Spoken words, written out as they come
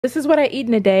This is what I eat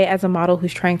in a day as a model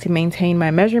who's trying to maintain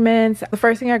my measurements. The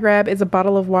first thing I grab is a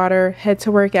bottle of water, head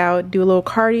to work out, do a little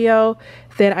cardio.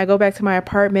 Then I go back to my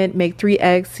apartment, make 3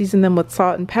 eggs, season them with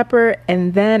salt and pepper,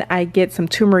 and then I get some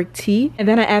turmeric tea. And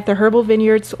then I add the Herbal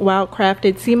Vineyards Wild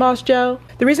Crafted Sea Moss Gel.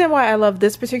 The reason why I love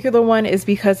this particular one is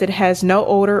because it has no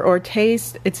odor or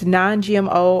taste. It's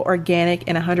non-GMO, organic,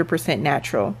 and 100%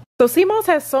 natural. So sea moss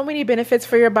has so many benefits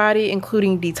for your body,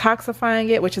 including detoxifying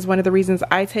it, which is one of the reasons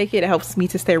I take it. It helps me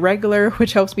to stay regular,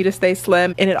 which helps me to stay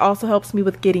slim, and it also helps me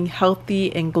with getting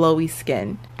healthy and glowy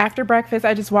skin. After breakfast,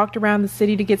 I just walked around the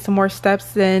city to get some more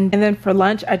steps in, and then for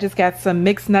lunch, I just got some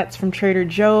mixed nuts from Trader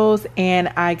Joe's, and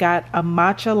I got a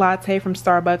matcha latte from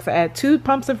Starbucks. I add 2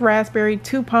 pumps of raspberry,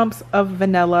 2 pumps of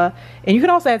vanilla, and you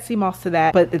can also add sea moss to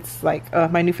that, but it's like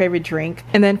my new favorite drink.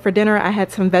 And then for dinner, I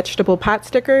had some vegetable pot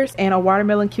stickers and a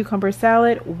watermelon cucumber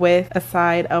salad with a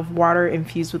side of water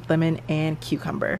infused with lemon and cucumber.